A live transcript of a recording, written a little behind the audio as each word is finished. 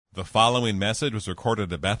The following message was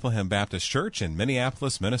recorded at Bethlehem Baptist Church in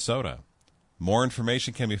Minneapolis, Minnesota. More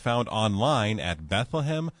information can be found online at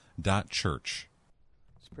bethlehem.church.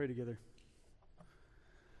 Let's pray together.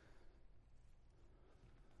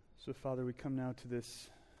 So, Father, we come now to this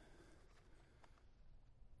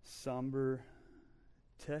somber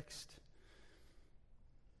text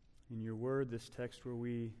in your word, this text where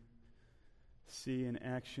we see in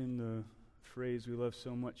action the phrase we love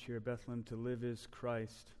so much here at Bethlehem: to live is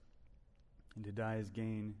Christ and to die is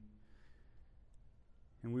gain.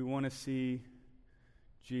 And we want to see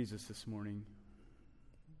Jesus this morning.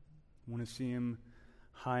 We want to see him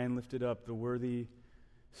high and lifted up, the worthy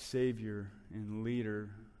Savior and leader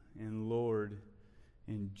and Lord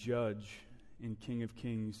and Judge and King of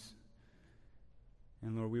Kings.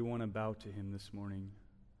 And Lord, we want to bow to him this morning.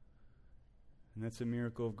 And that's a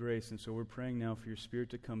miracle of grace. And so we're praying now for your Spirit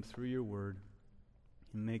to come through your word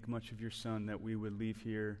and make much of your Son, that we would leave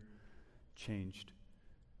here changed.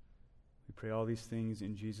 We pray all these things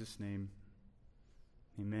in Jesus' name.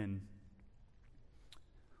 Amen.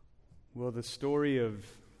 Well, the story of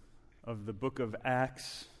the book of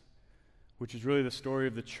Acts, which is really the story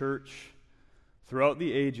of the church throughout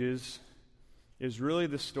the ages, is really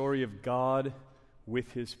the story of God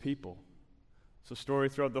with his people. It's a story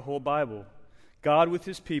throughout the whole Bible. God with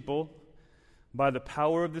his people, by the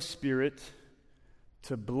power of the Spirit,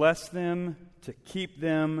 to bless them, to keep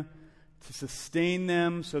them, to sustain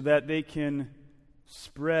them so that they can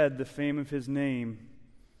spread the fame of his name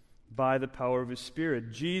by the power of his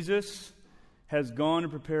Spirit. Jesus has gone to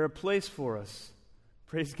prepare a place for us.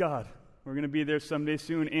 Praise God. We're going to be there someday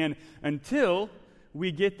soon. And until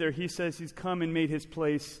we get there, he says he's come and made his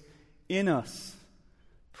place in us.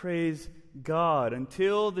 Praise God.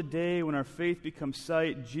 Until the day when our faith becomes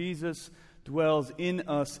sight, Jesus dwells in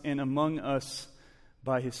us and among us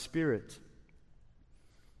by his Spirit.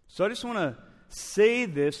 So I just want to say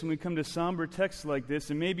this when we come to somber texts like this,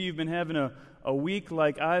 and maybe you've been having a week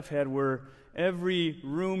like I've had where every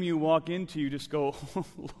room you walk into, you just go, "Oh,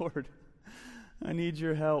 Lord, I need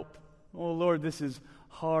your help. Oh, Lord, this is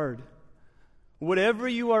hard." Whatever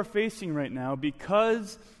you are facing right now,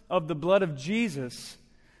 because of the blood of Jesus,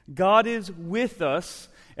 God is with us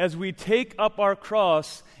as we take up our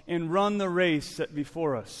cross and run the race set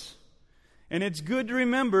before us. And it's good to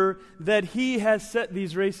remember that he has set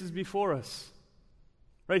these races before us.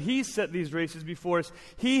 Right? He's set these races before us.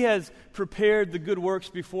 He has prepared the good works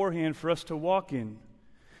beforehand for us to walk in.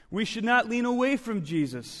 We should not lean away from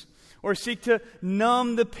Jesus or seek to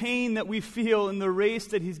numb the pain that we feel in the race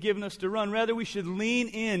that he's given us to run. Rather, we should lean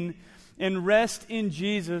in and rest in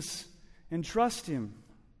Jesus and trust him.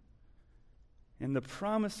 And the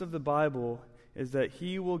promise of the Bible is that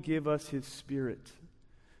he will give us his Spirit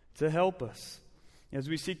to help us as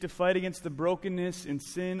we seek to fight against the brokenness and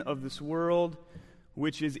sin of this world,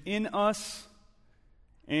 which is in us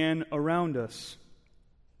and around us.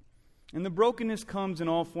 And the brokenness comes in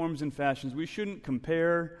all forms and fashions. We shouldn't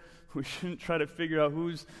compare. We shouldn't try to figure out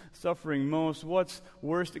who's suffering most, what's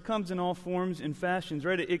worst. It comes in all forms and fashions,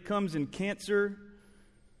 right? It comes in cancer,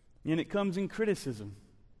 and it comes in criticism.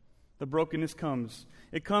 The brokenness comes.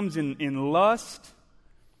 It comes in lust,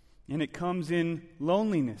 and it comes in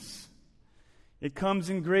loneliness. It comes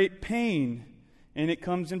in great pain, and it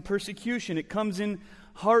comes in persecution. It comes in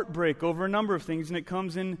heartbreak over a number of things, and it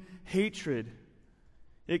comes in hatred.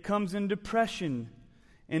 It comes in depression,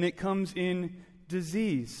 and it comes in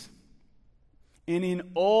disease. And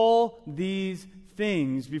in all these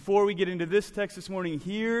things, before we get into this text this morning,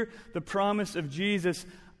 hear the promise of Jesus: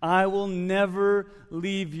 I will never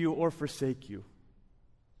leave you or forsake you.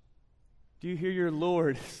 Do you hear your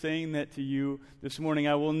Lord saying that to you this morning?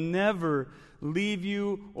 I will never leave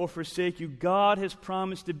you or forsake you. God has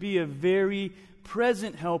promised to be a very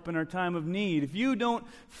present help in our time of need. If you don't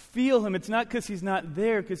feel him, it's not because he's not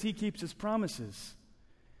there, because he keeps his promises.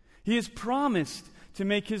 He has promised to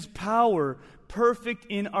make his power perfect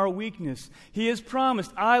in our weakness. He has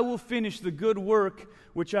promised, I will finish the good work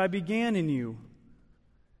which I began in you.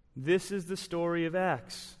 This is the story of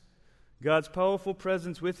Acts. God's powerful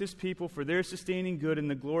presence with his people for their sustaining good and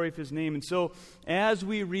the glory of his name. And so, as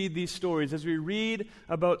we read these stories, as we read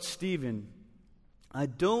about Stephen, I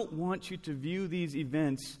don't want you to view these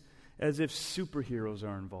events as if superheroes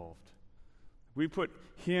are involved. We put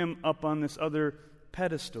him up on this other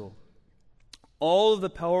pedestal. All of the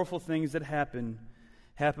powerful things that happen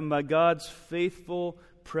by God's faithful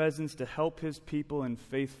presence to help his people in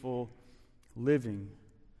faithful living.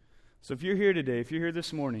 So if you're here today, if you're here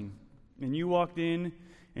this morning, and you walked in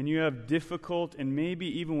and you have difficult and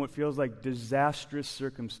maybe even what feels like disastrous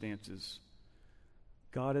circumstances,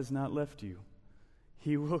 God has not left you.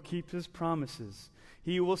 He will keep his promises.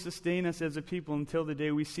 He will sustain us as a people until the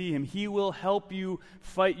day we see him. He will help you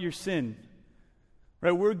fight your sin.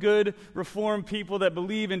 Right? We're good, reformed people that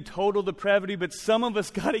believe in total depravity, but some of us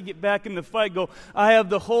got to get back in the fight. Go, I have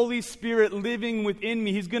the Holy Spirit living within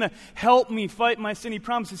me. He's going to help me fight my sin. He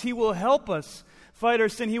promises he will help us fight our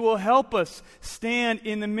sin. He will help us stand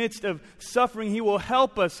in the midst of suffering. He will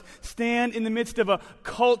help us stand in the midst of a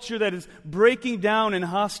culture that is breaking down and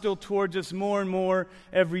hostile towards us more and more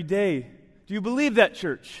every day. Do you believe that,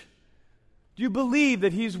 church? Do you believe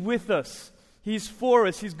that he's with us? He's for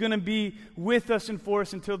us. He's going to be with us and for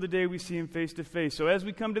us until the day we see him face to face. So as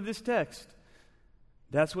we come to this text,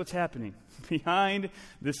 that's what's happening. Behind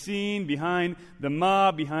the scene, behind the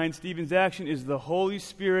mob, behind Stephen's action is the Holy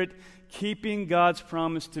Spirit keeping God's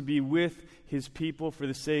promise to be with his people for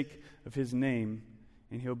the sake of his name,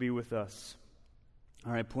 and he'll be with us.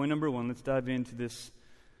 All right, point number 1. Let's dive into this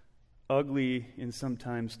ugly and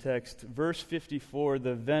sometimes text. Verse 54,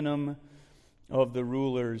 the venom of the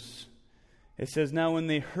rulers. It says, now when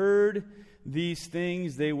they heard these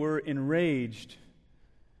things, they were enraged,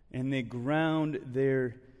 and they ground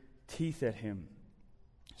their teeth at him.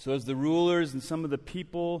 So as the rulers and some of the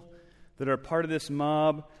people that are part of this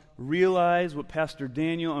mob realize what Pastor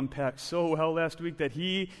Daniel unpacked so well last week, that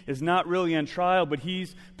he is not really on trial, but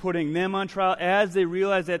he's putting them on trial, as they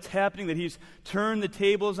realize that's happening, that he's turned the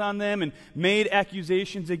tables on them and made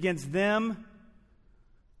accusations against them,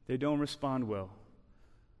 they don't respond well.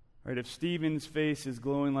 Right, if Stephen's face is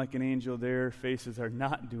glowing like an angel, their faces are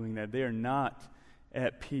not doing that. They are not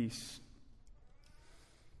at peace.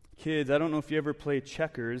 Kids, I don't know if you ever play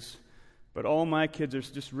checkers, but all my kids are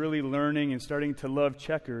just really learning and starting to love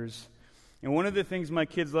checkers. And one of the things my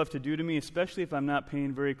kids love to do to me, especially if I'm not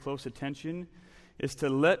paying very close attention, is to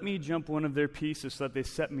let me jump one of their pieces so that they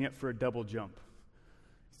set me up for a double jump.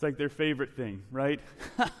 It's like their favorite thing, right?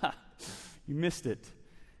 You missed it.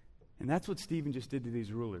 And that's what Stephen just did to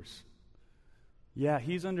these rulers. Yeah,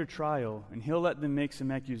 he's under trial, and he'll let them make some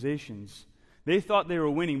accusations. They thought they were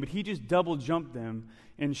winning, but he just double-jumped them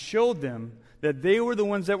and showed them that they were the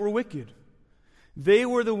ones that were wicked. They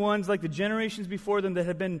were the ones, like the generations before them, that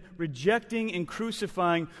had been rejecting and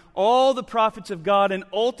crucifying all the prophets of God and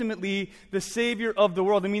ultimately the Savior of the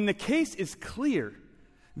world. I mean, the case is clear.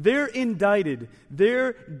 They're indicted.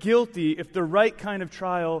 They're guilty if the right kind of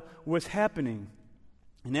trial was happening.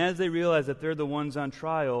 And as they realize that they're the ones on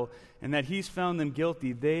trial and that he's found them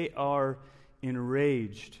guilty, they are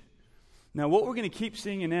enraged. Now, what we're going to keep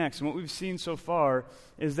seeing in Acts, and what we've seen so far,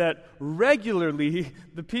 is that regularly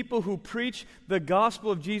the people who preach the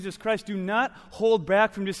gospel of Jesus Christ do not hold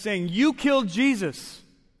back from just saying, you killed Jesus.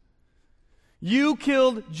 You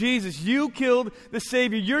killed Jesus. You killed the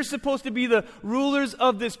Savior. You're supposed to be the rulers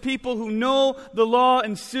of this people who know the law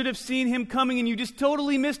and should have seen him coming, and you just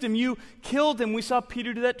totally missed him. You killed him. We saw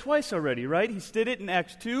Peter do that twice already, right? He did it in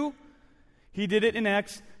Acts 2. He did it in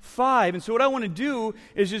Acts 5. And so what I want to do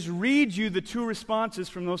is just read you the two responses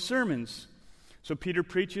from those sermons. So Peter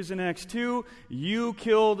preaches in Acts 2, you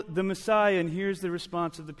killed the Messiah, and here's the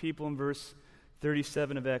response of the people in verse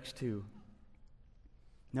 37 of Acts 2.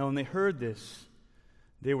 Now when they heard this,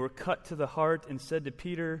 they were cut to the heart and said to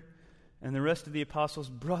Peter and the rest of the apostles,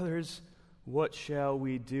 brothers, what shall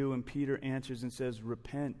we do? And Peter answers and says,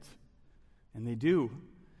 repent. And they do.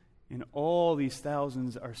 And all these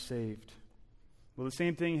thousands are saved. Well, the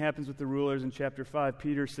same thing happens with the rulers in chapter 5.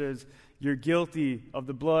 Peter says, you're guilty of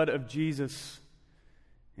the blood of Jesus.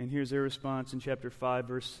 And here's their response in chapter 5,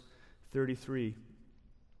 verse 33.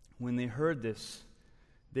 When they heard this,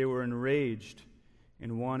 they were enraged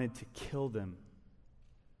and wanted to kill them.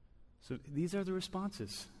 So these are the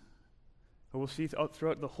responses. We'll see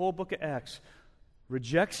throughout the whole book of Acts.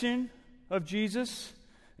 Rejection of Jesus,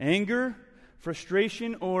 anger,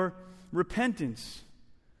 frustration, or repentance.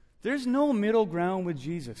 There's no middle ground with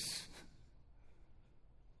Jesus.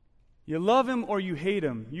 You love him or you hate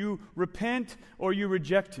him. You repent or you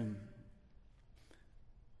reject him.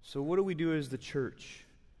 So what do we do as the church?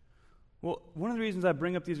 Well, one of the reasons I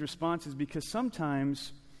bring up these responses is because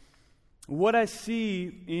sometimes what I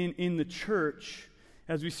see in the church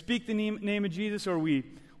as we speak the name of Jesus, or we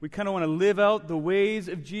kind of want to live out the ways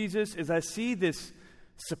of Jesus, is I see this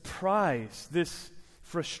surprise, this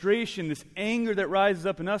frustration, this anger that rises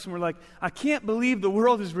up in us, and we're like, I can't believe the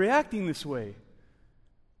world is reacting this way.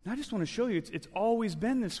 And I just want to show you it's always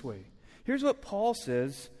been this way. Here's what Paul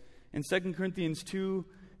says in 2 Corinthians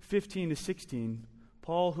 2:15-16.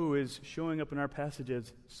 Paul, who is showing up in our passage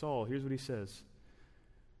as Saul, here's what he says.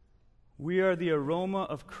 We are the aroma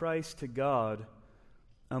of Christ to God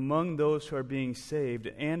among those who are being saved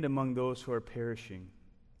and among those who are perishing.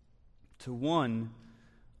 To one,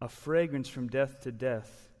 a fragrance from death to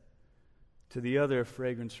death, to the other a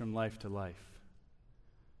fragrance from life to life.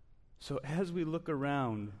 So as we look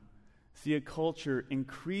around, see a culture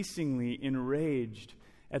increasingly enraged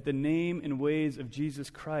at the name and ways of Jesus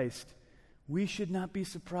Christ, we should not be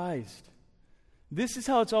surprised. This is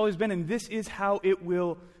how it's always been, and this is how it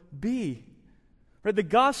will be. Right? The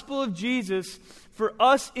gospel of Jesus, for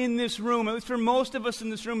us in this room, at least for most of us in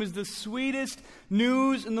this room, is the sweetest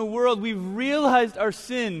news in the world. We've realized our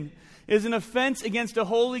sin is an offense against a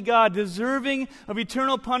holy God, deserving of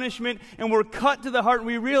eternal punishment, and we're cut to the heart, and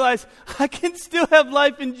we realize, I can still have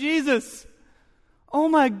life in Jesus. Oh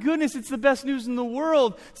my goodness, it's the best news in the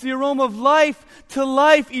world. It's the aroma of life to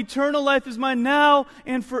life. Eternal life is mine now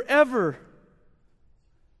and forever.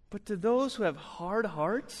 But to those who have hard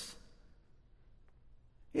hearts,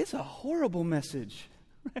 it's a horrible message.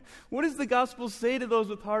 What does the gospel say to those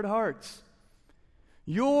with hard hearts?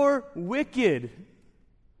 You're wicked.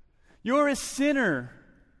 You're a sinner.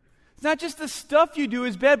 It's not just the stuff you do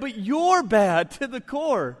is bad, but you're bad to the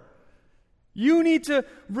core. You need to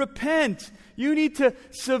repent. You need to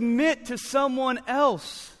submit to someone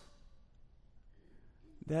else.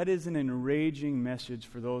 That is an enraging message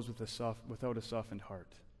for those without a softened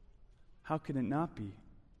heart. How can it not be?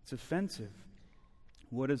 It's offensive.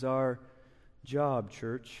 What is our job,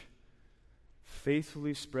 church?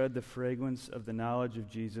 Faithfully spread the fragrance of the knowledge of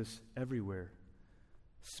Jesus everywhere.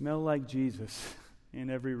 Smell like Jesus in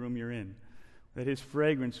every room you're in. That his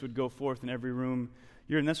fragrance would go forth in every room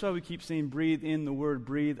you're in. That's why we keep saying, breathe in the word,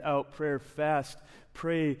 breathe out prayer, fast,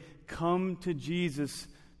 pray, come to Jesus,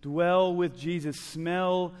 dwell with Jesus,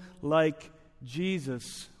 smell like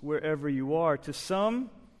Jesus wherever you are. To some,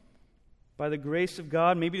 by the grace of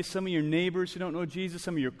God, maybe to some of your neighbors who don't know Jesus,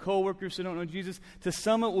 some of your coworkers who don't know Jesus, to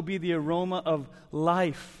some it will be the aroma of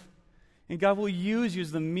life. And God will use you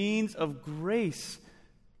as the means of grace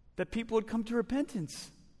that people would come to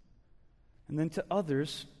repentance. And then to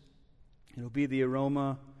others, it will be the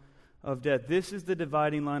aroma of death. This is the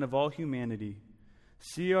dividing line of all humanity.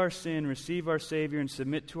 See our sin, receive our Savior, and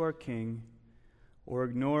submit to our King, or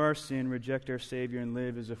ignore our sin, reject our Savior, and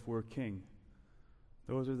live as if we're King.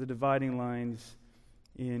 Those are the dividing lines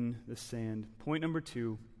in the sand. Point number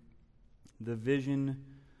 2, the vision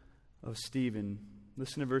of Stephen.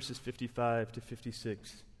 Listen to verses 55 to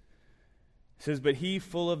 56. It says, "But he,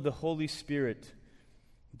 full of the Holy Spirit,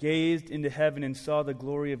 gazed into heaven and saw the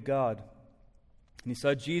glory of God. And he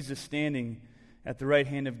saw Jesus standing at the right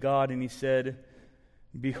hand of God, and he said,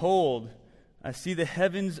 'Behold, I see the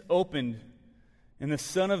heavens opened, and the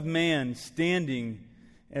Son of Man standing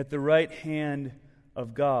at the right hand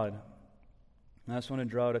of God.'" And I just want to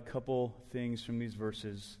draw out a couple things from these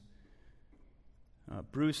verses.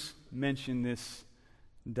 Bruce mentioned this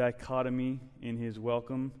dichotomy in his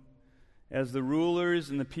welcome. As the rulers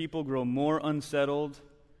and the people grow more unsettled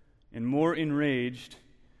and more enraged,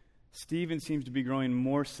 Stephen seems to be growing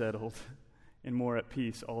more settled and more at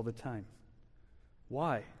peace all the time.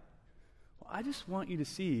 Why? Well, I just want you to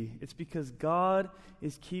see it's because God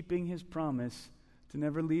is keeping his promise to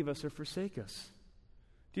never leave us or forsake us.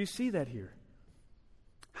 Do you see that here?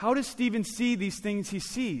 How does Stephen see these things he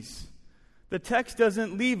sees? The text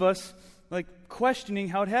doesn't leave us questioning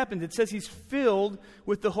how it happened. It says he's filled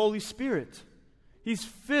with the Holy Spirit. He's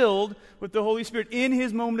filled with the Holy Spirit. In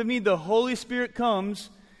his moment of need, the Holy Spirit comes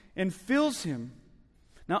and fills him.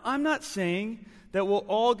 Now, I'm not saying that we'll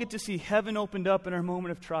all get to see heaven opened up in our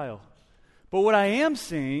moment of trial. But what I am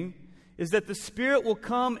saying is that the Spirit will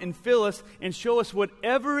come and fill us and show us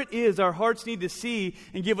whatever it is our hearts need to see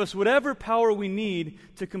and give us whatever power we need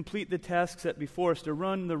to complete the task set before us, to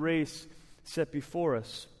run the race set before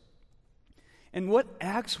us. And what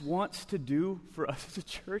Acts wants to do for us as a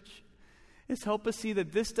church is help us see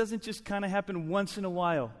that this doesn't just kind of happen once in a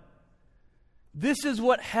while. This is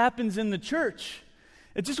what happens in the church.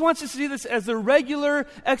 It just wants us to see this as the regular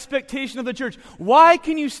expectation of the church. Why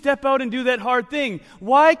can you step out and do that hard thing?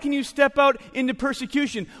 Why can you step out into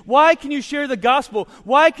persecution? Why can you share the gospel?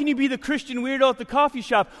 Why can you be the Christian weirdo at the coffee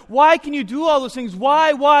shop? Why can you do all those things?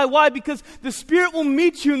 Why? Because the Spirit will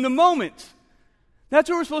meet you in the moment. That's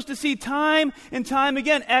what we're supposed to see time and time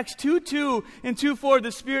again. Acts 2:2 and 2:4,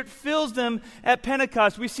 the Spirit fills them at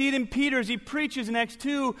Pentecost. We see it in Peter as he preaches in Acts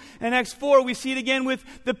 2 and Acts 4. We see it again with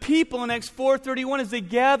the people in Acts 4:31 as they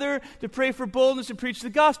gather to pray for boldness to preach the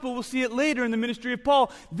gospel. We'll see it later in the ministry of Paul.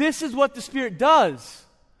 This is what the Spirit does.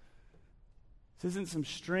 This isn't some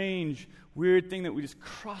strange, weird thing that we just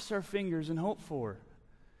cross our fingers and hope for.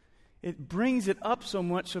 It brings it up so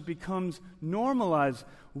much so it becomes normalized.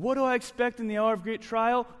 What do I expect in the hour of great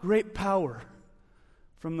trial? Great power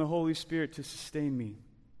from the Holy Spirit to sustain me.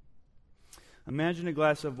 Imagine a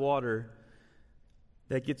glass of water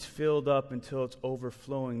that gets filled up until it's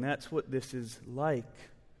overflowing. That's what this is like.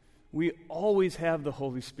 We always have the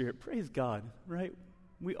Holy Spirit. Praise God, right?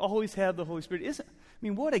 We always have the Holy Spirit.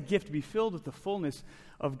 What a gift to be filled with the fullness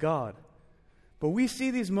of God. But we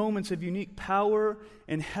see these moments of unique power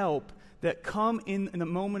and help that come in a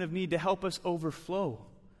moment of need to help us overflow.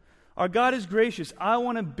 Our God is gracious. I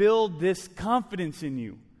want to build this confidence in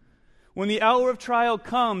you. When the hour of trial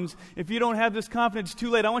comes, if you don't have this confidence, it's too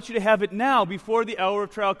late. I want you to have it now before the hour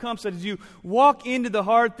of trial comes. So as you walk into the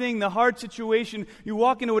hard thing, the hard situation, you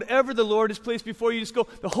walk into whatever the Lord has placed before you, just go,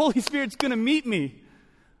 the Holy Spirit's going to meet me.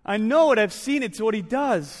 I know it. I've seen it. It's what He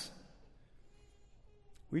does.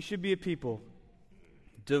 We should be a people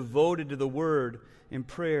devoted to the Word and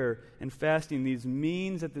prayer and fasting, these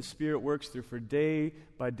means that the Spirit works through for day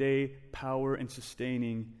by day power and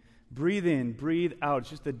sustaining. Breathe in, breathe out.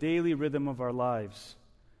 It's just the daily rhythm of our lives.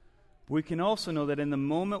 But we can also know that in the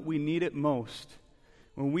moment we need it most,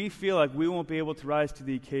 when we feel like we won't be able to rise to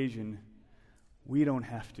the occasion, we don't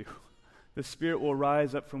have to. The Spirit will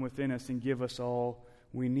rise up from within us and give us all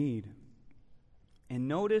we need. And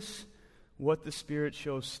notice what the Spirit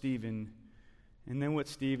shows Stephen, and then what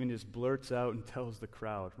Stephen just blurts out and tells the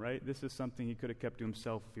crowd, right? This is something he could have kept to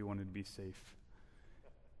himself if he wanted to be safe.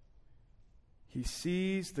 He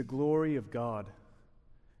sees the glory of God,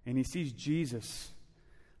 and he sees Jesus,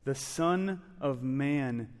 the Son of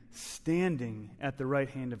Man, standing at the right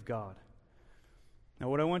hand of God. Now,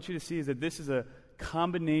 what I want you to see is that this is a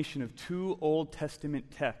combination of two Old Testament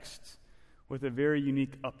texts with a very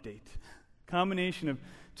unique update. Combination of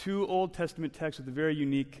two Old Testament texts with a very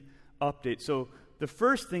unique update. So, the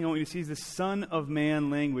first thing I want you to see is the Son of Man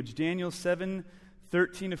language. Daniel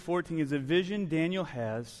 7:13-14 is a vision Daniel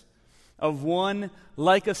has of one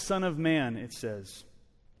like a son of man, it says,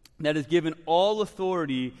 that is given all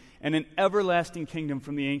authority and an everlasting kingdom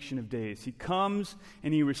from the Ancient of Days. He comes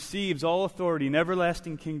and he receives all authority and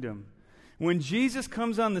everlasting kingdom. When Jesus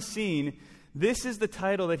comes on the scene, this is the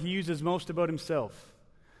title that he uses most about himself,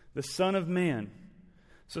 the Son of Man.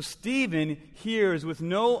 So Stephen here is with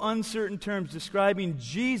no uncertain terms describing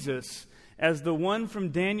Jesus as the one from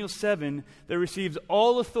Daniel 7 that receives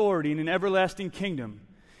all authority in an everlasting kingdom.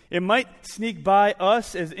 It might sneak by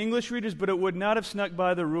us as English readers, but it would not have snuck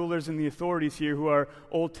by the rulers and the authorities here who are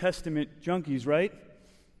Old Testament junkies, right?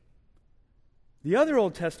 The other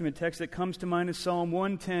Old Testament text that comes to mind is Psalm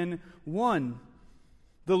 110:1.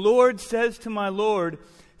 The Lord says to my Lord,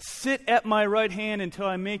 sit at my right hand until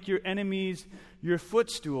I make your enemies your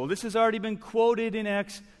footstool. This has already been quoted in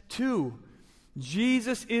Acts 2.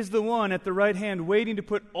 Jesus is the one at the right hand waiting to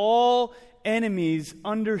put all enemies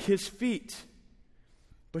under his feet.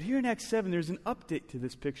 But here in Acts 7, there's an update to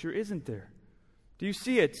this picture, isn't there? Do you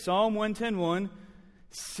see it? Psalm 110:1,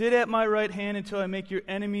 sit at my right hand until I make your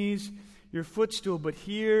enemies your footstool. But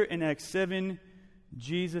here in Acts 7,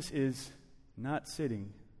 Jesus is not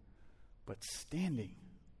sitting, but standing.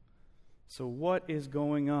 So what is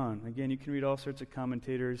going on? Again, you can read all sorts of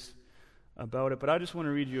commentators about it, but I just want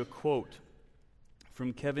to read you a quote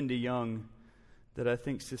from Kevin DeYoung that I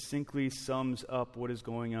think succinctly sums up what is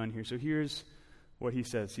going on here. So here's what he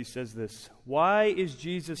says. He says this: why is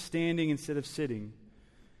Jesus standing instead of sitting?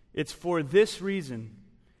 It's for this reason.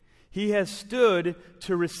 He has stood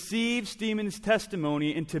to receive Stephen's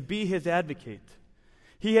testimony and to be his advocate.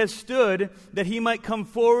 He has stood that he might come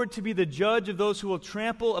forward to be the judge of those who will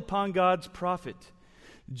trample upon God's prophet.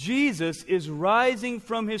 Jesus is rising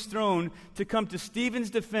from his throne to come to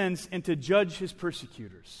Stephen's defense and to judge his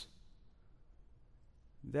persecutors.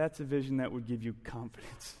 That's a vision that would give you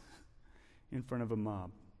confidence in front of a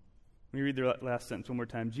mob. Let me read the last sentence one more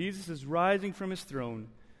time. Jesus is rising from his throne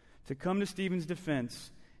to come to Stephen's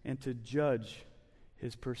defense and to judge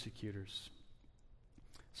his persecutors.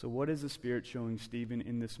 So what is the Spirit showing Stephen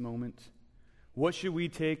in this moment? What should we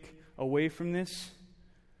take away from this?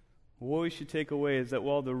 What we should take away is that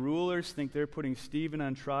while the rulers think they're putting Stephen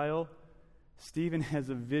on trial, Stephen has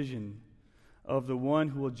a vision of the one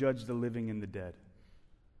who will judge the living and the dead.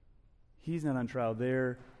 He's not on trial,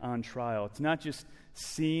 they're on trial. It's not just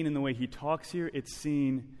seen in the way he talks here, it's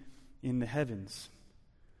seen in the heavens.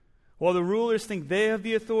 While the rulers think they have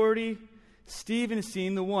the authority, Stephen is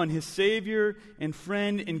seeing the one, his Savior and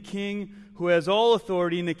friend and King, who has all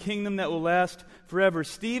authority in the kingdom that will last forever.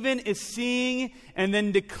 Stephen is seeing and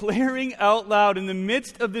then declaring out loud in the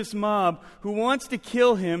midst of this mob who wants to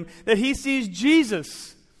kill him that he sees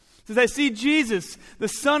Jesus. He says, I see Jesus, the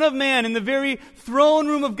Son of Man, in the very throne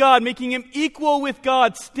room of God, making him equal with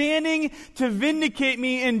God, standing to vindicate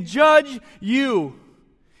me and judge you.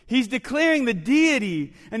 He's declaring the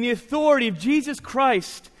deity and the authority of Jesus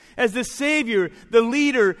Christ as the Savior, the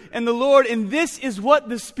leader, and the Lord. And this is what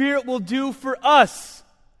the Spirit will do for us.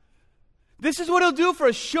 This is what He'll do for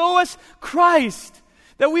us. Show us Christ,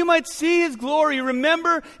 that we might see His glory,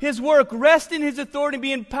 remember His work, rest in His authority, and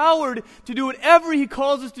be empowered to do whatever He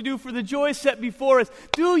calls us to do for the joy set before us.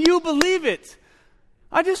 Do you believe it?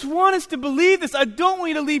 I just want us to believe this. I don't want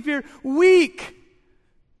you to leave here weak.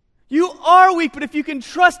 You are weak, but if you can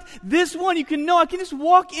trust this one, you can know, I can just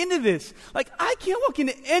walk into this. Like, I can't walk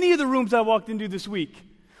into any of the rooms I walked into this week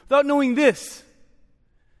without knowing this.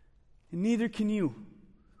 And neither can you.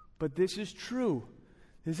 But this is true.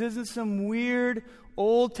 This isn't some weird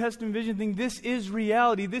Old Testament vision thing. This is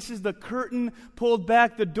reality. This is the curtain pulled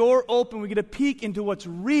back, the door open. We get a peek into what's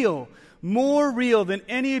real, more real than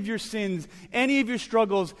any of your sins, any of your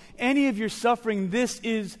struggles, any of your suffering. This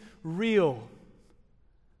is real.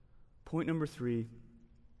 Point number 3,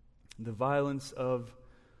 the violence of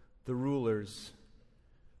the rulers.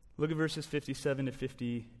 Look at verses 57 to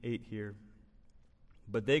 58 here.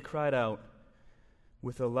 But they cried out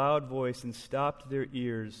with a loud voice and stopped their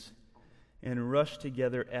ears and rushed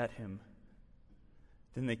together at him.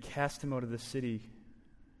 Then they cast him out of the city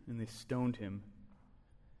and they stoned him.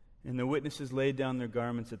 And the witnesses laid down their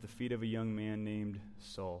garments at the feet of a young man named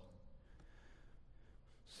Saul.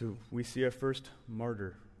 So we see our first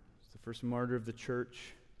martyr. It's the first martyr of the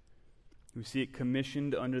church. We see it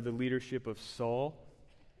commissioned under the leadership of Saul.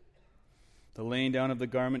 The laying down of the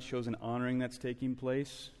garment shows an honoring that's taking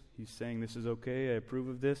place. He's saying, this is okay, I approve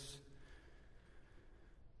of this.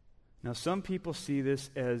 Now, some people see this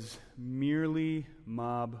as merely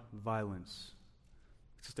mob violence.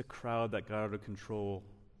 It's just a crowd that got out of control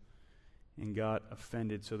and got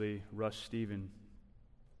offended, so they rushed Stephen.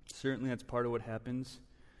 Certainly that's part of what happens.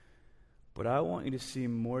 But I want you to see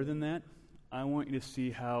more than that. I want you to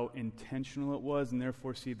see how intentional it was, and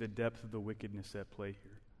therefore see the depth of the wickedness at play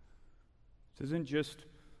here. This isn't just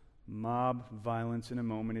mob violence in a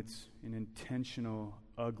moment. It's an intentional,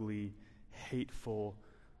 ugly, hateful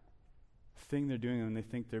thing they're doing when they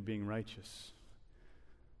think they're being righteous.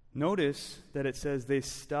 Notice that it says they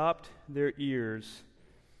stopped their ears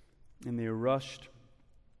and they rushed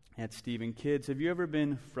at Stephen. Kids, have you ever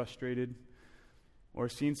been frustrated or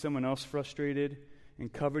seen someone else frustrated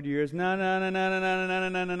and covered your ears? No.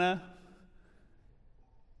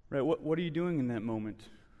 Right, what are you doing in that moment?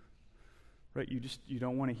 Right, you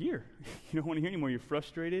don't want to hear. You don't want to hear anymore. You're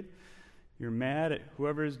frustrated. You're mad at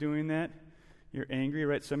whoever is doing that. You're angry,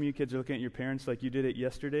 right? Some of you kids are looking at your parents like you did it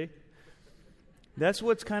yesterday. That's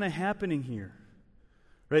what's kind of happening here.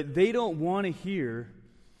 Right? They don't want to hear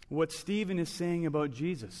what Stephen is saying about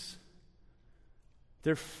Jesus.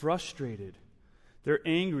 They're frustrated. They're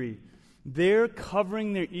angry. They're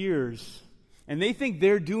covering their ears, and they think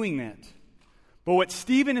they're doing that. But what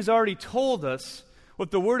Stephen has already told us, what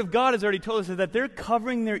the Word of God has already told us, is that they're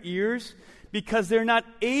covering their ears because they're not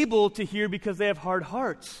able to hear because they have hard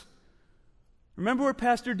hearts. Remember where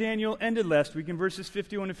Pastor Daniel ended last week in verses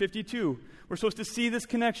 51 to 52. We're supposed to see this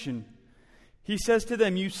connection. He says to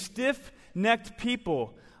them, you stiff-necked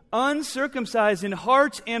people, uncircumcised in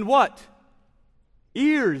hearts and what?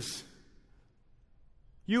 Ears.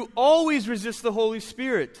 You always resist the Holy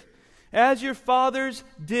Spirit. As your fathers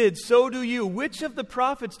did, so do you. Which of the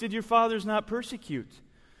prophets did your fathers not persecute?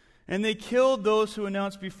 And they killed those who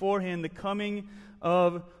announced beforehand the coming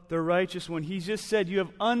of the righteous one. He just said, you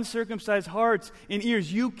have uncircumcised hearts and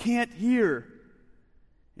ears. You can't hear.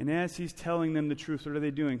 And as he's telling them the truth, what are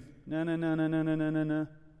they doing? No.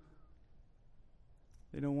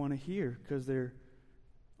 They don't want to hear because they're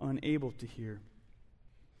unable to hear.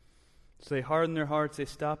 So they harden their hearts, they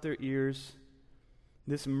stop their ears.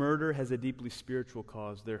 This murder has a deeply spiritual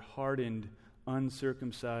cause. They're hardened,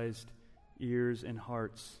 uncircumcised ears and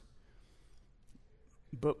hearts.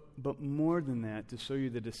 But more than that, to show you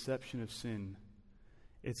the deception of sin,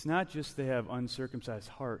 it's not just they have uncircumcised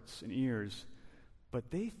hearts and ears,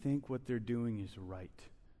 but they think what they're doing is right.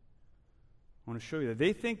 I want to show you that.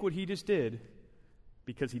 They think what he just did,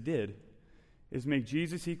 because he did, is make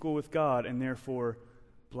Jesus equal with God and therefore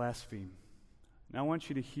blaspheme. Now I want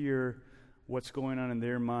you to hear what's going on in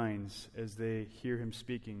their minds as they hear him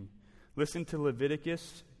speaking. Listen to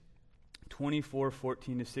Leviticus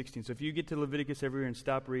 24:14-16. So if you get to Leviticus everywhere and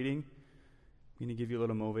stop reading, I'm going to give you a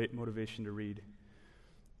little motivation to read.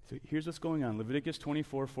 So here's what's going on. Leviticus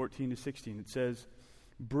 24:14-16. It says,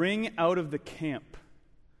 bring out of the camp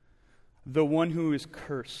the one who is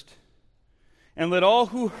cursed, and let all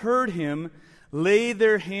who heard him lay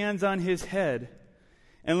their hands on his head,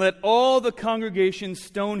 and let all the congregation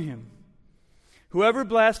stone him. Whoever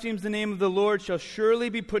blasphemes the name of the Lord shall surely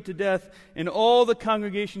be put to death, and all the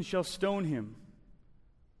congregation shall stone him.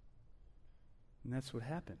 And that's what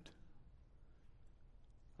happened.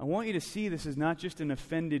 I want you to see this is not just an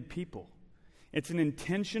offended people. It's an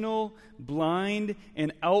intentional, blind,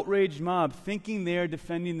 and outraged mob thinking they are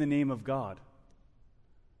defending the name of God.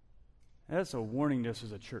 That's a warning to us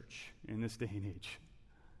as a church in this day and age.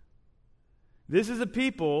 This is a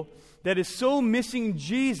people that is so missing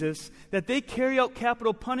Jesus that they carry out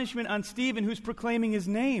capital punishment on Stephen, who's proclaiming his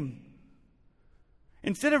name.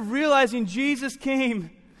 Instead of realizing Jesus came,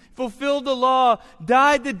 fulfilled the law,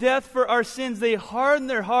 died the death for our sins, they harden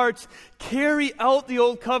their hearts, carry out the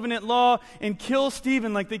old covenant law, and kill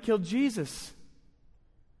Stephen like they killed Jesus.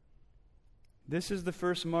 This is the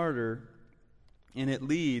first martyr, and it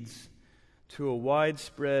leads to a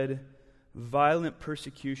widespread, violent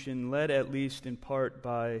persecution led at least in part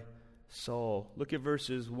by Saul. Look at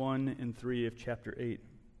verses 1 and 3 of chapter 8. It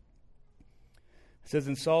says,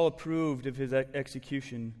 "And Saul approved of his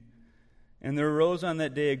execution, and there arose on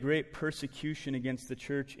that day a great persecution against the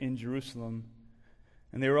church in Jerusalem.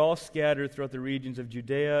 And they were all scattered throughout the regions of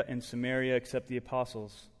Judea and Samaria except the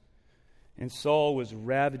apostles. And Saul was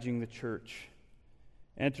ravaging the church.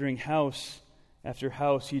 Entering house after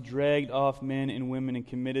house, he dragged off men and women and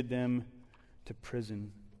committed them to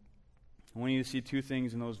prison." I want you to see two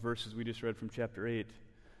things in those verses we just read from chapter 8.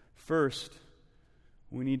 First,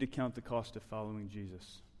 we need to count the cost of following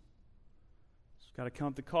Jesus. We've got to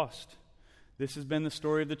count the cost. This has been the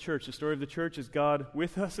story of the church. The story of the church is God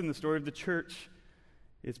with us, and the story of the church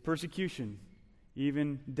is persecution,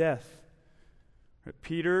 even death.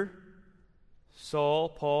 Peter, Saul,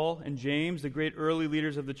 Paul, and James, the great early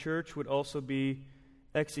leaders of the church, would also be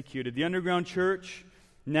executed. The underground church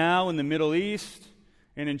now in the Middle East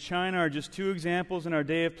and in China are just two examples in our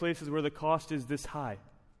day of places where the cost is this high.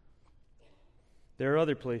 There are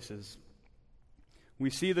other places. We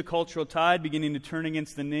see the cultural tide beginning to turn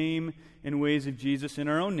against the name and ways of Jesus in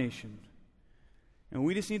our own nation. And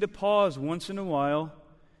we just need to pause once in a while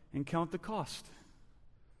and count the cost.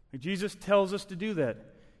 Like Jesus tells us to do that.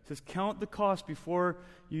 He says, count the cost before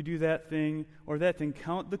you do that thing or that thing.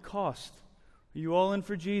 Count the cost. Are you all in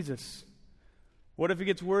for Jesus? What if it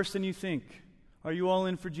gets worse than you think? Are you all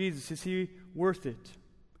in for Jesus? Is he worth it?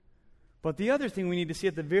 But the other thing we need to see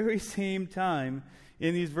at the very same time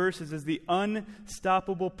in these verses is the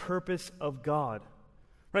unstoppable purpose of God.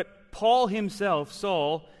 Right? Paul himself,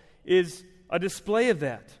 Saul, is a display of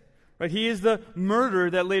that. Right? He is the murderer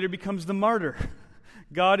that later becomes the martyr.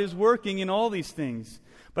 God is working in all these things.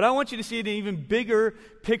 But I want you to see an even bigger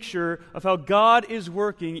picture of how God is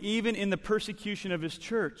working even in the persecution of his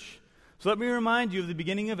church. So let me remind you of the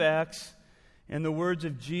beginning of Acts and the words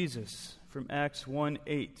of Jesus from Acts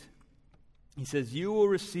 1:8. He says, "You will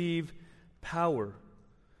receive power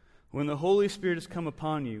when the Holy Spirit has come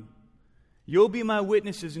upon you. You'll be my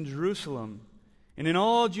witnesses in Jerusalem and in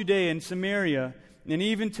all Judea and Samaria and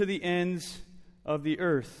even to the ends of the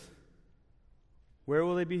earth." Where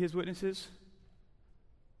will they be his witnesses?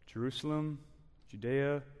 Jerusalem,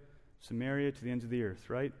 Judea, Samaria, to the ends of the earth,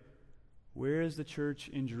 right? Where is the church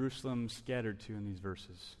in Jerusalem scattered to in these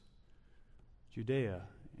verses? Judea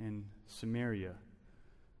and Samaria.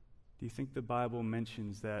 Do you think the Bible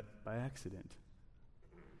mentions that by accident?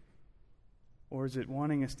 Or is it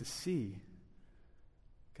wanting us to see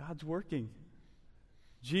God's working?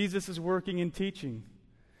 Jesus is working and teaching.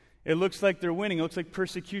 It looks like they're winning. It looks like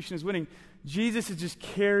persecution is winning. Jesus is just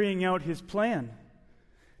carrying out his plan.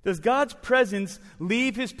 Does God's presence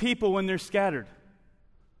leave his people when they're scattered?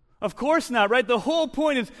 Of course not, right? The whole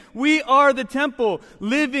point is we are the temple,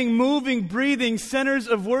 living, moving, breathing centers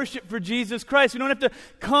of worship for Jesus Christ. We don't have to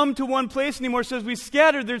come to one place anymore. So as we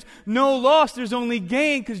scatter, there's no loss, there's only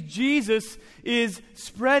gain because Jesus is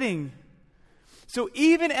spreading. So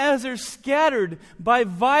even as they're scattered by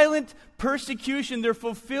violent persecution, they're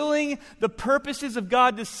fulfilling the purposes of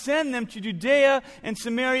God to send them to Judea and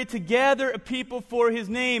Samaria to gather a people for his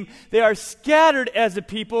name. They are scattered as a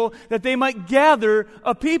people that they might gather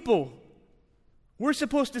a people. We're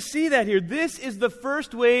supposed to see that here. This is the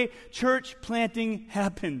first way church planting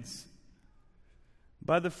happens.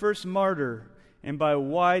 By the first martyr and by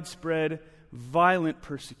widespread violent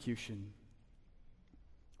persecution.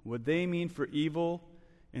 What they mean for evil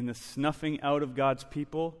and the snuffing out of God's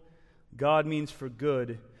people, God means for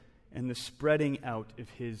good and the spreading out of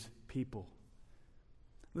his people.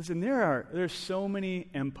 Listen, there are so many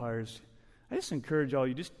empires. I just encourage all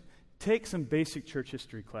you, just take some basic church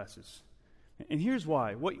history classes. And here's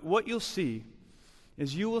why. What you'll see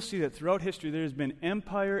is you will see that throughout history there has been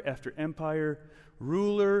empire after empire,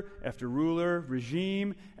 ruler after ruler,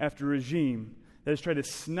 regime after regime that has tried to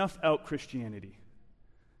snuff out Christianity.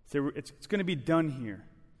 So it's going to be done here.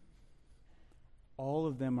 All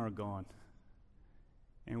of them are gone.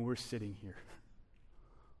 and we're sitting here.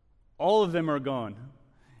 All of them are gone,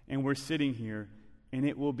 and we're sitting here, and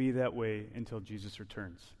it will be that way until Jesus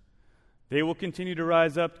returns. They will continue to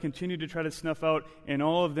rise up, continue to try to snuff out, and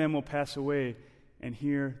all of them will pass away, and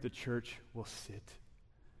here the church will sit.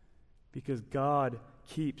 Because God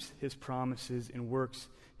keeps his promises and works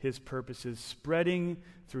his purposes, spreading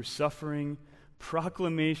through suffering,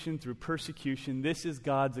 proclamation through persecution. This is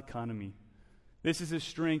God's economy. This is his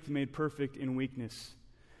strength made perfect in weakness.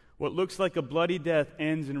 What looks like a bloody death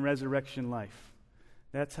ends in resurrection life.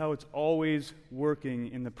 That's how it's always working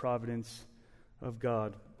in the providence of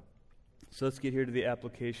God. So let's get here to the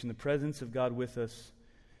application. The presence of God with us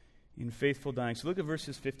in faithful dying. So look at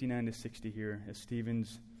verses 59 to 60 here as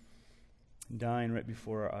Stephen's dying right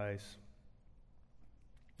before our eyes.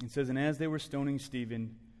 It says, "And as they were stoning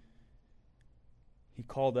Stephen, he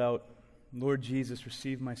called out, 'Lord Jesus,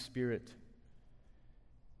 receive my spirit.'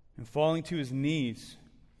 And falling to his knees,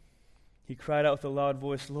 he cried out with a loud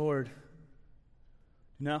voice, 'Lord,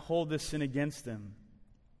 do not hold this sin against them.'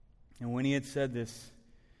 And when he had said this,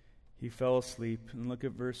 he fell asleep." And look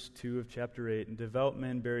at verse 2 of chapter 8. "And devout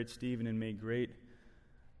men buried Stephen and made great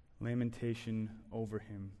lamentation over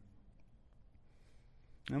him."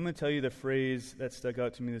 I'm going to tell you the phrase that stuck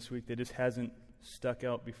out to me this week that just hasn't stuck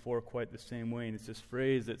out before quite the same way. And it's this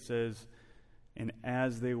phrase that says, "And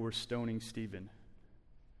as they were stoning Stephen."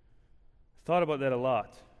 Thought about that a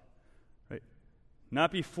lot. Right?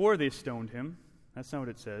 Not before they stoned him. That's not what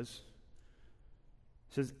it says.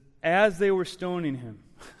 It says, as they were stoning him.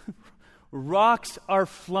 Rocks are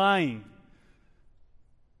flying.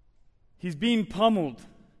 He's being pummeled.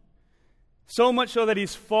 So much so that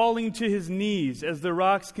he's falling to his knees as the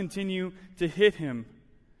rocks continue to hit him.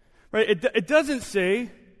 Right? It doesn't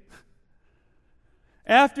say,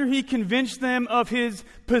 after he convinced them of his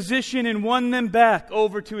position and won them back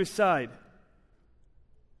over to his side.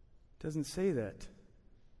 It doesn't say that. It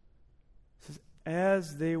says,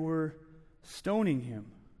 as they were stoning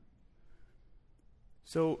him.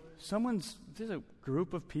 So there's a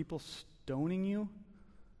group of people stoning you.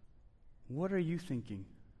 What are you thinking?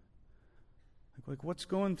 Like what's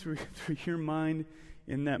going through your mind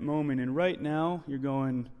in that moment? And right now, you're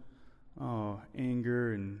going,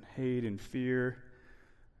 anger and hate and fear.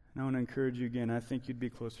 And I want to encourage you again, I think you'd be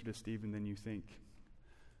closer to Stephen than you think.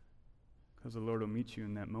 Because the Lord will meet you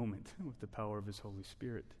in that moment with the power of his Holy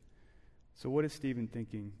Spirit. So what is Stephen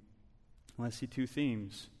thinking? Well, I see two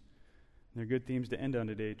themes. They're good themes to end on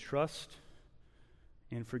today. Trust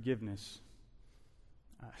and forgiveness.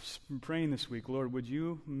 I've been praying this week, Lord, would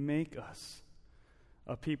you make us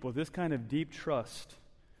a people with this kind of deep trust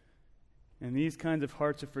and these kinds of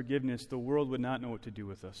hearts of forgiveness, the world would not know what to do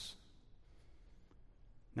with us.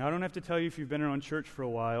 Now, I don't have to tell you if you've been around church for a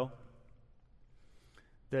while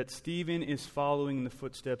that Stephen is following in the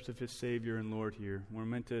footsteps of his Savior and Lord here. We're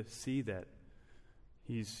meant to see that.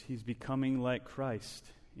 He's becoming like Christ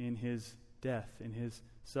in his death, in his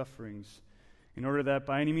sufferings, in order that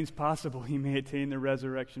by any means possible he may attain the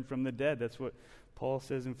resurrection from the dead. That's what Paul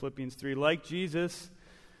says in Philippians 3. Like Jesus,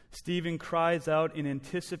 Stephen cries out in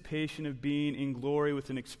anticipation of being in glory with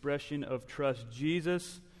an expression of trust.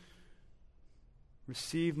 Jesus,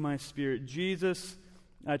 receive my spirit. Jesus,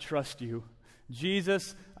 I trust you.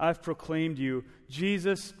 Jesus, I've proclaimed you.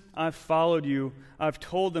 Jesus, I've followed you. I've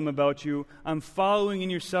told them about you. I'm following in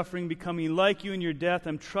your suffering, becoming like you in your death.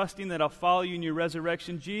 I'm trusting that I'll follow you in your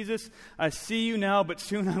resurrection. Jesus, I see you now, but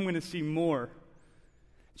soon I'm going to see more.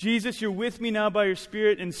 Jesus, you're with me now by your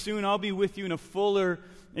Spirit, and soon I'll be with you in a fuller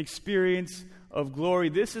experience of glory.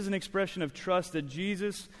 This is an expression of trust that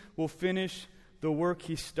Jesus will finish the work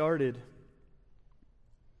he started.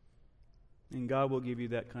 And God will give you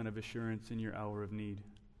that kind of assurance in your hour of need.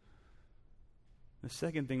 The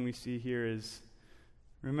second thing we see here is,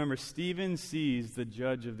 remember, Stephen sees the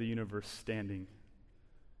judge of the universe standing.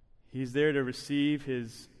 He's there to receive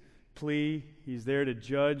his plea. He's there to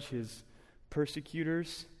judge his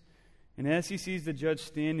persecutors. And as he sees the judge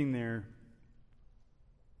standing there,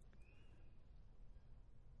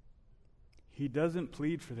 he doesn't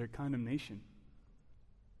plead for their condemnation.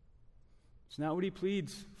 It's not what he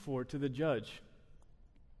pleads for to the judge.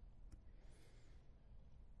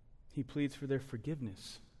 He pleads for their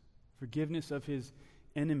forgiveness of his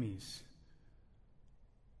enemies.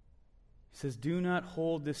 He says, do not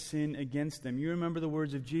hold this sin against them. You remember the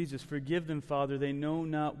words of Jesus, forgive them, Father, they know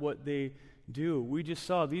not what they do. We just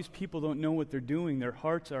saw these people don't know what they're doing. Their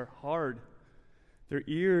hearts are hard. Their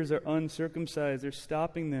ears are uncircumcised. They're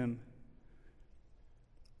stopping them.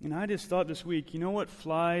 And I just thought this week, you know what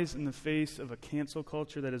flies in the face of a cancel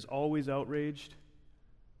culture that is always outraged?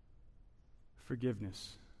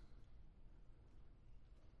 Forgiveness.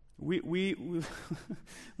 We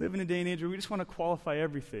live in a day and age where we just want to qualify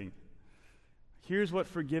everything. Here's what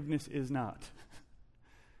forgiveness is not.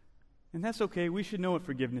 And that's okay. We should know what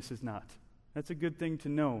forgiveness is not. That's a good thing to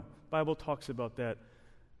know. The Bible talks about that.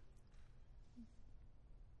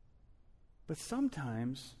 But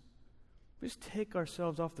sometimes we just take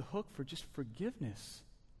ourselves off the hook for just forgiveness.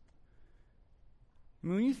 I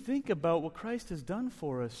mean, when you think about what Christ has done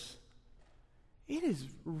for us, it is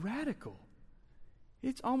radical.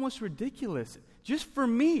 It's almost ridiculous. Just for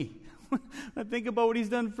me. I think about what he's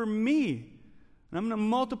done for me. And I'm going to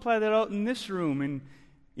multiply that out in this room and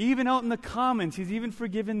even out in the comments. He's even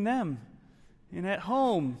forgiven them. And at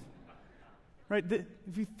home. Right?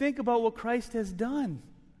 If you think about what Christ has done.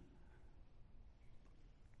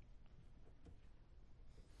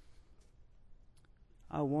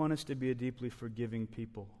 I want us to be a deeply forgiving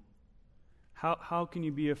people. How can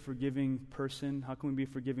you be a forgiving person? How can we be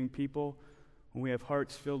forgiving people? When we have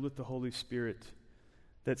hearts filled with the Holy Spirit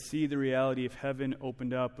that see the reality of heaven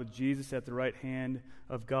opened up with Jesus at the right hand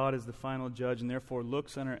of God as the final judge, and therefore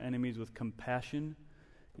looks on our enemies with compassion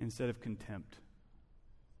instead of contempt.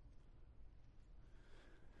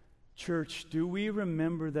 Church, do we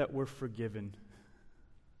remember that we're forgiven?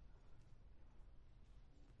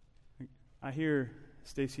 I hear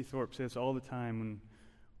Stacy Thorpe say this all the time when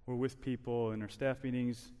we're with people in our staff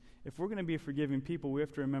meetings. If we're going to be a forgiving people, we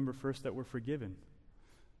have to remember first that we're forgiven.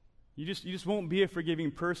 You just won't be a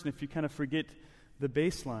forgiving person if you kind of forget the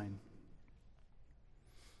baseline.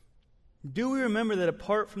 Do we remember that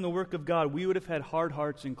apart from the work of God, we would have had hard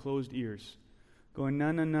hearts and closed ears, going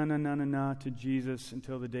na na na na na na na to Jesus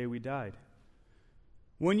until the day we died?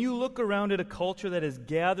 When you look around at a culture that is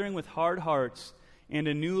gathering with hard hearts and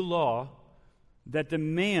a new law that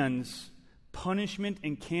demands punishment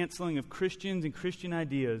and canceling of Christians and Christian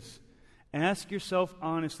ideas, ask yourself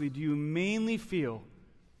honestly, do you mainly feel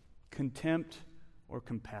contempt or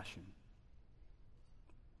compassion?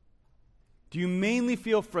 Do you mainly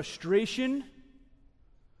feel frustration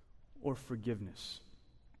or forgiveness?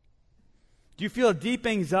 Do you feel a deep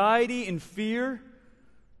anxiety and fear,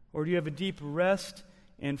 or do you have a deep rest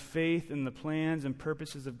and faith in the plans and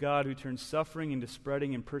purposes of God who turns suffering into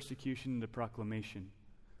spreading and persecution into proclamation?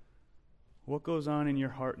 What goes on in your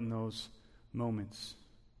heart in those moments?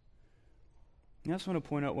 I just want to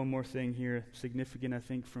point out one more thing here, significant, I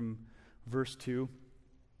think, from verse 2.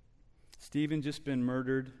 Stephen's just been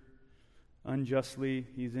murdered unjustly.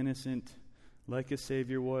 He's innocent, like his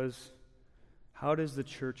Savior was. How does the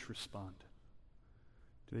church respond?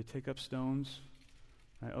 Do they take up stones?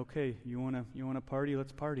 Okay, you want to party?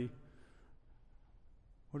 Let's party.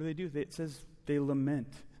 What do? It says they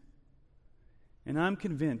lament. And I'm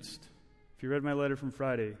convinced, if you read my letter from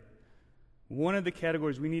Friday, one of the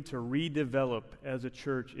categories we need to redevelop as a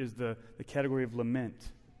church is the category of lament.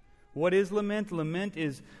 What is lament? Lament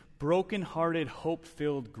is broken-hearted,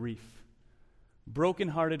 hope-filled grief.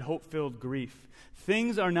 Broken-hearted, hope-filled grief.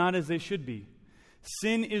 Things are not as they should be.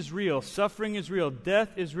 Sin is real. Suffering is real. Death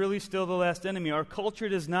is really still the last enemy. Our culture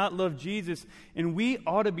does not love Jesus, and we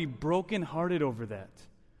ought to be broken-hearted over that.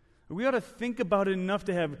 We ought to think about it enough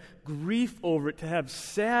to have grief over it, to have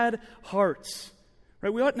sad hearts.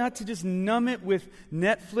 Right? We ought not to just numb it with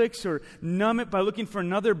Netflix or numb it by looking for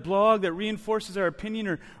another blog that reinforces our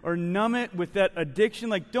opinion or numb it with that addiction.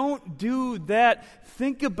 Like, don't do that.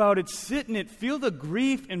 Think about it. Sit in it. Feel the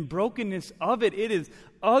grief and brokenness of it. It is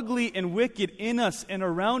ugly and wicked in us and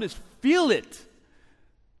around us. Feel it.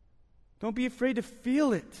 Don't be afraid to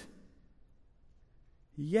feel it.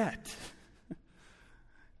 Yet,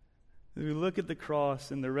 as we look at the cross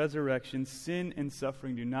and the resurrection, sin and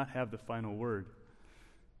suffering do not have the final word.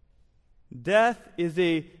 Death is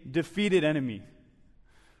a defeated enemy.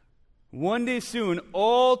 One day soon,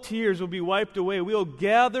 all tears will be wiped away. We'll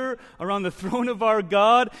gather around the throne of our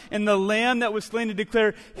God and the Lamb that was slain to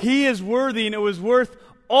declare, He is worthy and it was worth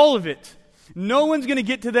all of it. No one's going to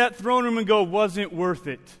get to that throne room and go, wasn't worth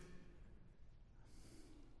it.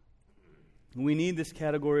 We need this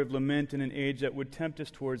category of lament in an age that would tempt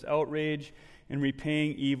us towards outrage and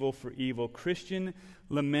repaying evil for evil. Christian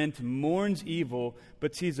lament mourns evil,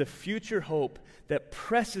 but sees a future hope that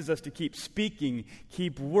presses us to keep speaking,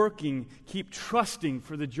 keep working, keep trusting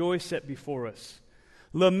for the joy set before us.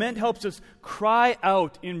 Lament helps us cry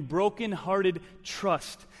out in broken-hearted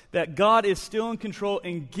trust that God is still in control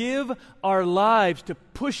and give our lives to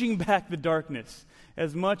pushing back the darkness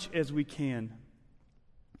as much as we can.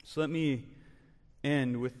 So let me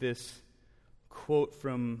end with this quote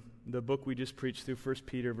from the book we just preached through, 1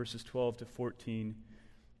 Peter verses 12 to 14.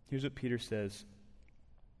 Here's what Peter says.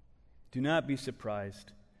 Do not be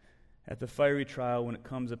surprised at the fiery trial when it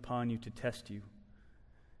comes upon you to test you,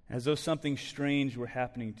 as though something strange were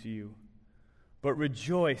happening to you. But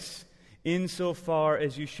rejoice insofar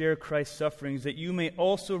as you share Christ's sufferings, that you may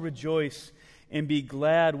also rejoice and be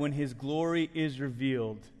glad when his glory is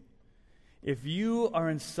revealed. If you are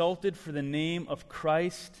insulted for the name of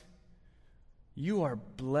Christ, you are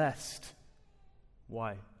blessed.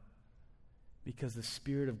 Why? Because the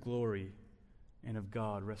Spirit of glory and of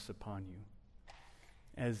God rests upon you.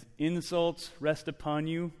 As insults rest upon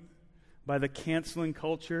you by the canceling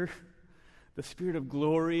culture, the Spirit of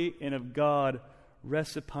glory and of God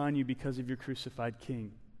rests upon you because of your crucified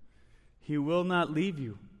King. He will not leave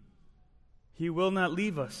you. He will not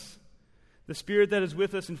leave us. The Spirit that is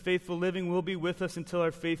with us in faithful living will be with us until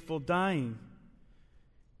our faithful dying.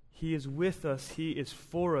 He is with us. He is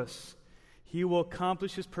for us. He will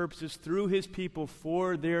accomplish his purposes through his people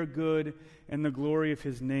for their good and the glory of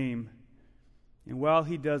his name. And while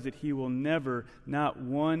he does it, he will never, not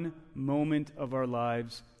one moment of our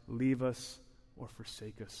lives, leave us or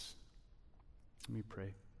forsake us. Let me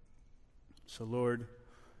pray. So, Lord,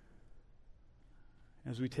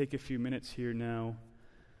 as we take a few minutes here now,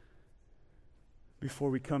 before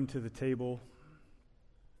we come to the table,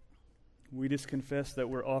 we just confess that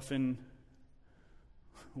we're often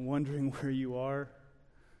wondering where you are.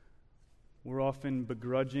 We're often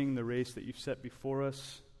begrudging the race that you've set before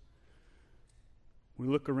us. We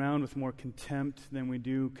look around with more contempt than we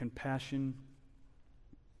do compassion.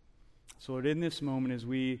 So Lord, in this moment, as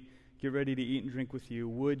we get ready to eat and drink with you,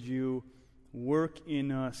 would you work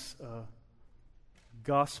in us a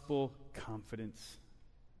gospel confidence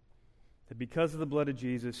that because of the blood of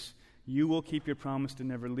Jesus, you will keep your promise to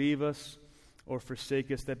never leave us or forsake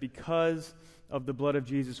us, that because of the blood of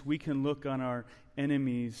Jesus, we can look on our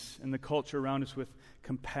enemies and the culture around us with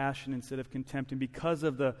compassion instead of contempt. And because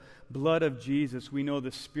of the blood of Jesus, we know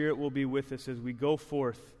the Spirit will be with us as we go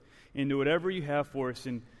forth into whatever you have for us,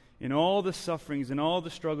 in all the sufferings and all the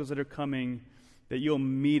struggles that are coming, that you'll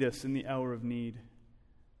meet us in the hour of need.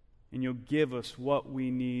 And you'll give us what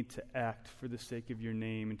we need to act for the sake of your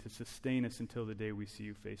name and to sustain us until the day we see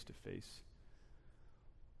you face to face.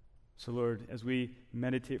 So Lord, as we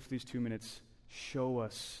meditate for these 2 minutes, show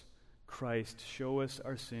us Christ, show us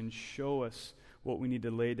our sins, show us what we need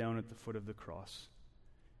to lay down at the foot of the cross.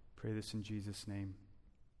 Pray this in Jesus' name.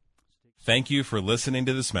 Thank you for listening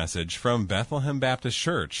to this message from Bethlehem Baptist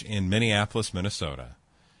Church in Minneapolis, Minnesota.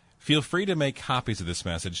 Feel free to make copies of this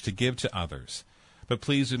message to give to others, but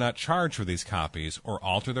please do not charge for these copies or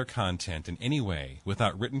alter their content in any way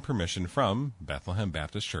without written permission from Bethlehem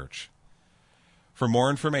Baptist Church. For more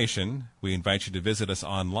information, we invite you to visit us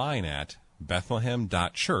online at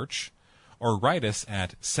bethlehem.church or write us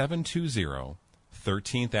at 720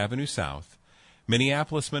 13th Avenue South,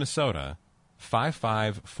 Minneapolis, Minnesota,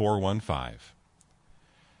 55415.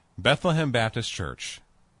 Bethlehem Baptist Church,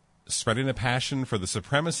 spreading a passion for the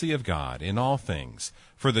supremacy of God in all things,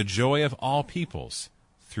 for the joy of all peoples,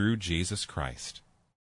 through Jesus Christ.